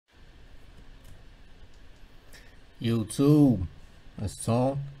YouTube, it's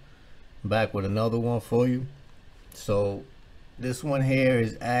Tone, back with another one for you. So this one here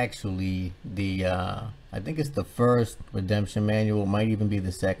is actually the I think it's the first redemption manual. It might even be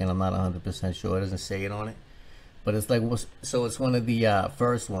the second. I'm not 100% sure. It doesn't say it on it, but it's like, so it's one of the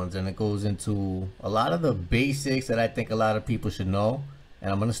first ones, and it goes into a lot of the basics that I think a lot of people should know.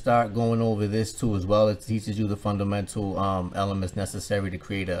 And I'm going to start going over this too as well. It teaches you the fundamental elements necessary to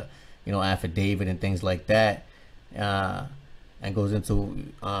create a affidavit and things like that, and goes into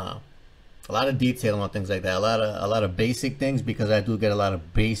a lot of detail on things like that, a lot of basic things, because I do get a lot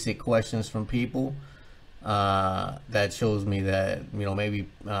of basic questions from people that shows me that maybe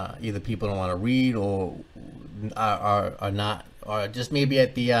either people don't want to read or are not, or just maybe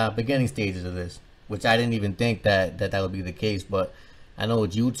at the beginning stages of this, which I didn't even think that would be the case. But I know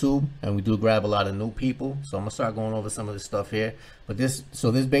it's YouTube and we do grab a lot of new people, so I'm gonna start going over some of this stuff here. But this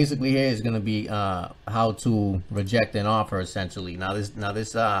basically here is gonna be how to reject an offer, essentially. Now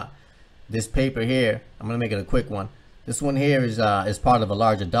this paper here, I'm gonna make it a quick one. This one here is part of a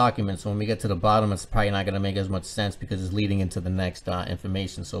larger document, so when we get to the bottom, it's probably not gonna make as much sense because it's leading into the next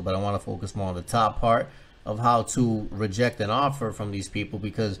information. So, but I want to focus more on the top part of how to reject an offer from these people,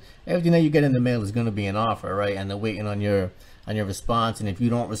 because everything that you get in the mail is gonna be an offer, right? And they're waiting on your response, and if you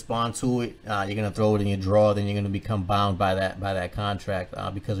don't respond to it, you're gonna throw it in your drawer. Then you're gonna become bound by that contract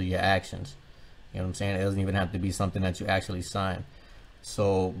because of your actions. You know what I'm saying? It doesn't even have to be something that you actually sign.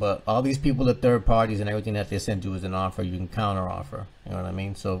 So, but all these people are third parties, and everything that they send you is an offer. You can counter offer. You know what I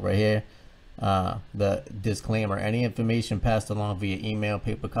mean? So right here, the disclaimer: any information passed along via email,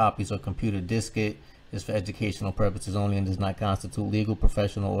 paper copies, or computer diskette is for educational purposes only and does not constitute legal,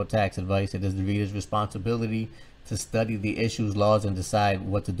 professional, or tax advice. It is the reader's responsibility to study the issues, laws, and decide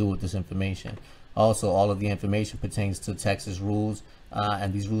what to do with this information. Also, all of the information pertains to Texas rules,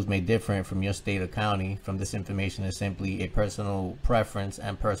 and these rules may differ from your state or county. From this information is simply a personal preference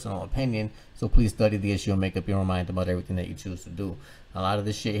and personal opinion, so please study the issue and make up your own mind about everything that you choose to do. A lot of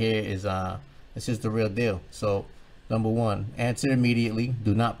this shit here is it's just the real deal. So number one, answer immediately.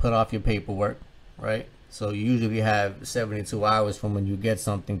 Do not put off your paperwork, right? So you usually have 72 hours from when you get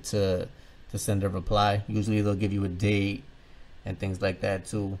something to send a reply. Usually they'll give you a date and things like that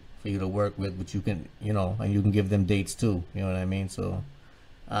too for you to work with, but you can, and you can give them dates too, you know what I mean? So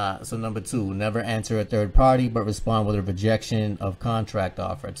so number two, never answer a third party, but respond with a rejection of contract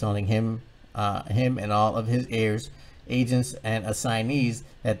offer, telling him and all of his heirs, agents, and assignees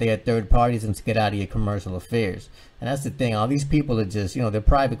that they are third parties and to get out of your commercial affairs. And that's the thing, all these people are just, they're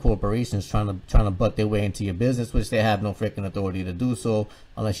private corporations trying to butt their way into your business, which they have no freaking authority to do so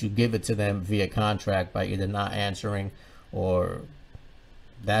unless you give it to them via contract by either not answering, or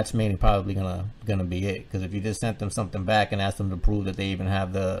that's mainly probably gonna be it. Because if you just sent them something back and asked them to prove that they even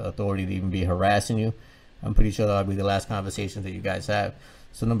have the authority to even be harassing you, I'm pretty sure that'll be the last conversations that you guys have.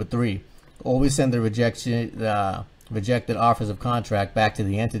 So number three, always send the rejected offers of contract back to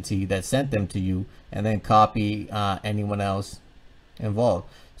the entity that sent them to you, and then copy anyone else involved.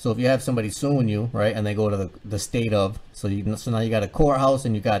 So if you have somebody suing you, right, and they go to the state of, so now you got a courthouse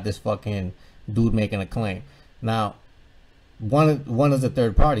and you got this fucking dude making a claim. Now one is a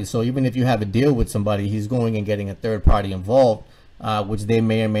third party, so even if you have a deal with somebody, he's going and getting a third party involved, which they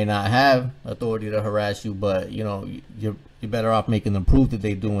may or may not have authority to harass you, but you're better off making them prove that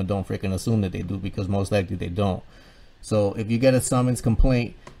they do, and don't freaking assume that they do, because most likely they don't. So if you get a summons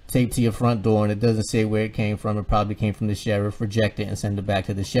complaint taped to your front door and it doesn't say where it came from, it probably came from the sheriff, reject it and send it back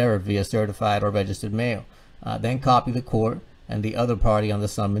to the sheriff via certified or registered mail. Then copy the court and the other party on the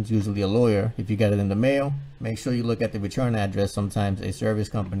summons, usually a lawyer. If you get it in the mail, make sure you look at the return address. Sometimes a service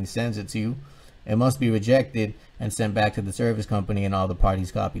company sends it to you. It must be rejected and sent back to the service company, and all the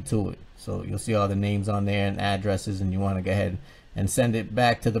parties copy to it. So you'll see all the names on there and addresses, and you want to go ahead and send it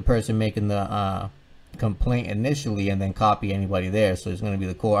back to the person making the complaint initially, and then copy anybody there. So it's going to be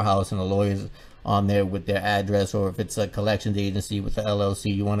the courthouse and the lawyers on there with their address, or if it's a collections agency with the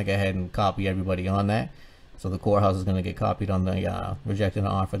LLC, you want to go ahead and copy everybody on that. So the courthouse is going to get copied on the rejected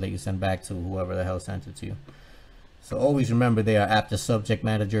offer that you send back to whoever the hell sent it to you. So always remember, they are after subject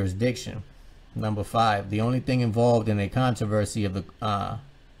matter jurisdiction. Number five, the only thing involved in a controversy of the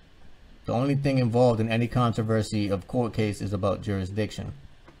only thing involved in any controversy of court case is about jurisdiction.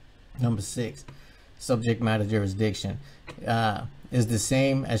 Number six, subject matter jurisdiction is the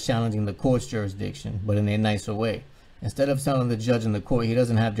same as challenging the court's jurisdiction, but in a nicer way. Instead of telling the judge in the court he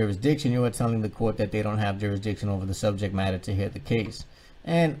doesn't have jurisdiction, you are telling the court that they don't have jurisdiction over the subject matter to hear the case.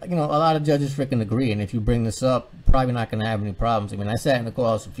 And a lot of judges freaking agree, and if you bring this up, probably not going to have any problems. I mean, I sat in the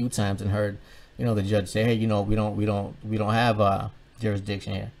courthouse a few times and heard the judge say, hey, we don't have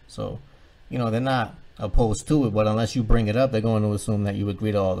jurisdiction here. So they're not opposed to it, but unless you bring it up, they're going to assume that you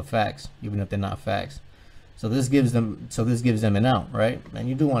agree to all the facts, even if they're not facts. So this gives them an out, right? And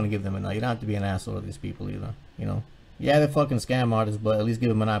you do want to give them an out. You don't have to be an asshole to these people either, you know. Yeah, they're fucking scam artists, but at least give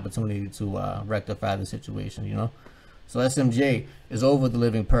them an opportunity to rectify the situation, you know. So SMJ is over the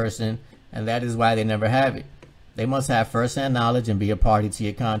living person, and that is why they never have it. They must have first-hand knowledge and be a party to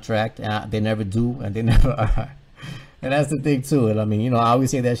your contract, and they never do, and they never are. And that's the thing too. And I mean, you know, I always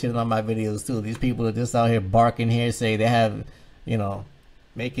say that shit on my videos too. These people are just out here barking here, say they have, you know,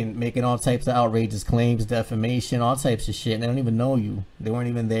 making all types of outrageous claims, defamation, all types of shit. And they don't even know you. They weren't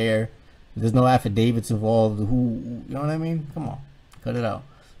even there. There's no affidavits involved. Who, you know what I mean? Come on, cut it out.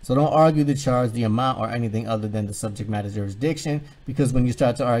 So don't argue the charge, the amount, or anything other than the subject matter jurisdiction, because when you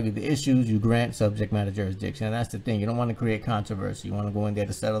start to argue the issues, you grant subject matter jurisdiction. And that's the thing. You don't want to create controversy. You want to go in there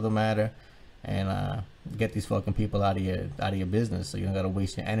to settle the matter and get these fucking people out of your business, so you don't gotta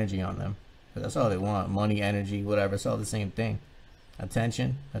waste your energy on them. But that's all they want: money, energy, whatever. It's all the same thing.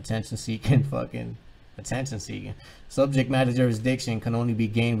 Attention seeking, fucking attention seeking. Subject matter jurisdiction can only be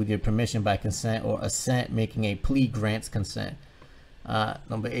gained with your permission by consent or assent. Making a plea grants consent.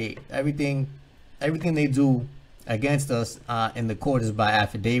 Number 8. Everything they do against us in the court is by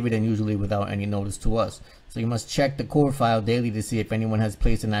affidavit, and usually without any notice to us. So you must check the court file daily to see if anyone has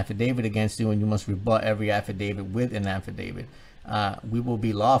placed an affidavit against you, and you must rebut every affidavit with an affidavit. We will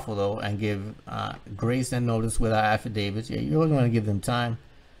be lawful though and give grace and notice with our affidavits. Yeah, you always want to give them time,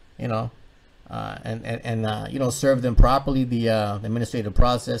 you know, and you know, serve them properly, the administrative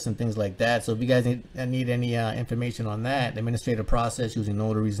process and things like that. So if you guys need any information on that, the administrative process using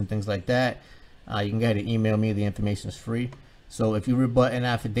notaries and things like that, you can go ahead and email me. The information is free. So if you rebut an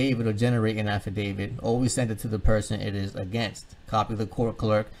affidavit or generate an affidavit, always send it to the person it is against. Copy the court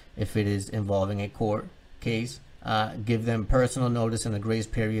clerk if it is involving a court case. Give them personal notice and a grace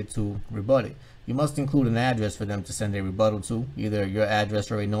period to rebut it. You must include an address for them to send a rebuttal to, either your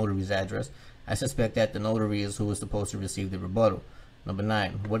address or a notary's address. I suspect that the notary is who is supposed to receive the rebuttal. Number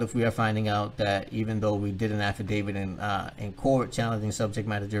 9, what if we are finding out that even though we did an affidavit in court challenging subject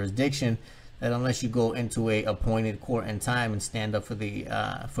matter jurisdiction, that unless you go into a appointed court and time and stand up for the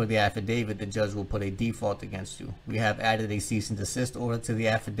affidavit, the judge will put a default against you. We have added a cease and desist order to the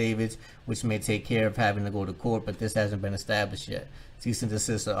affidavits, which may take care of having to go to court, but this hasn't been established yet. Cease and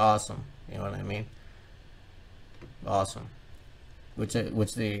desist are awesome. You know what I mean? Awesome. Which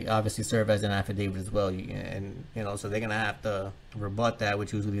they obviously serve as an affidavit as well. And you know, so they're gonna have to rebut that,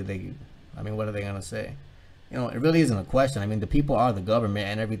 which usually they, I mean, what are they gonna say? You know, it really isn't a question. I mean, the people are the government,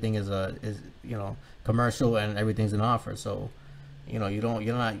 and everything is you know, commercial, and everything's an offer. So, you know, you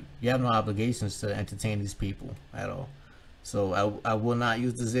have no obligations to entertain these people at all. So I will not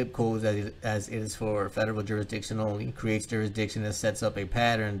use the zip codes as it is for federal jurisdiction only. Creates jurisdiction and sets up a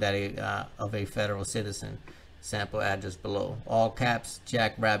pattern that of a federal citizen. Sample address below. All caps,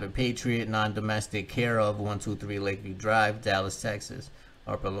 Jack Rabbit Patriot, non-domestic, care of 123 Lakeview Drive, Dallas, Texas.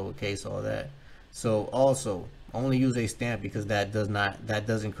 Upper lowercase, all that. So also only use a stamp because that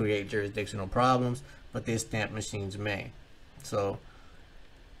doesn't create jurisdictional problems, but their stamp machines may. So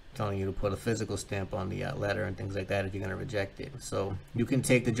telling you to put a physical stamp on the letter and things like that if you're going to reject it. So you can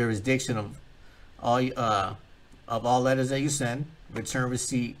take the jurisdiction of all letters that you send, return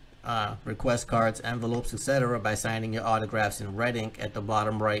receipt, request cards, envelopes, etc. by signing your autographs in red ink at the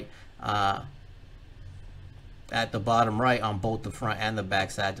bottom right. At the bottom right on both the front and the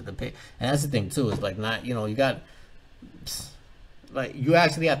back sides of the page. And that's the thing too, is like, not, you know, you got, like, you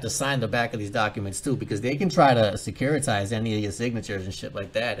actually have to sign the back of these documents too, because they can try to securitize any of your signatures and shit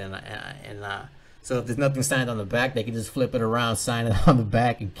like that. And so if there's nothing signed on the back, they can just flip it around, sign it on the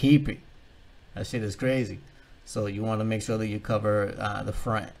back, and keep it. That shit is crazy. So you want to make sure that you cover the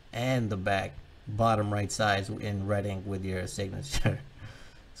front and the back, bottom right sides in red ink with your signature.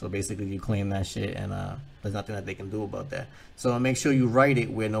 So basically you claim that shit, and there's nothing that they can do about that. So make sure you write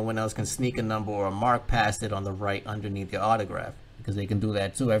it where no one else can sneak a number or a mark past it on the right underneath your autograph, because they can do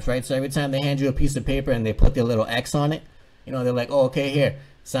that too, right? So every time they hand you a piece of paper and they put their little X on it, you know, they're like, oh, okay, here,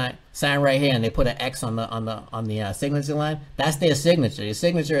 sign right here, and they put an X on the signature line. That's their signature. Your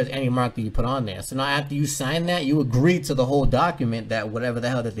signature is any mark that you put on there. So now after you sign that, you agree to the whole document, that whatever the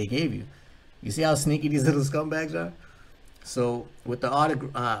hell that they gave you. You see how sneaky these little scumbags are? So with the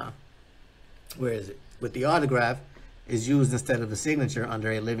autograph, where is it? With the autograph is used instead of the signature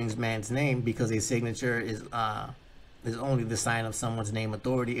under a living man's name, because a signature is only the sign of someone's name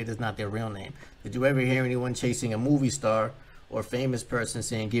authority. It is not their real name. Did you ever hear anyone chasing a movie star or famous person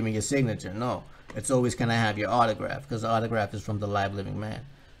saying, give me your signature? No, it's always, can I have your autograph? Because the autograph is from the live living man.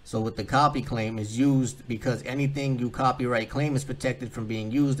 So with the copy claim is used because anything you copyright claim is protected from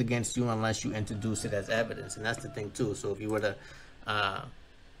being used against you unless you introduce it as evidence. And that's the thing too. So if you were to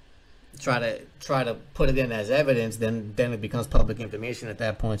try to put it in as evidence, then it becomes public information at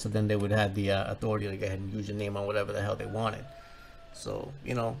that point. So then they would have the authority to go ahead and use your name on whatever the hell they wanted. So,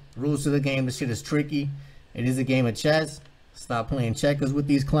 you know, rules to the game. This shit is tricky. It is a game of chess. Stop playing checkers with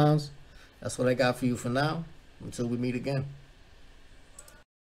these clowns. That's what I got for you for now. Until we meet again.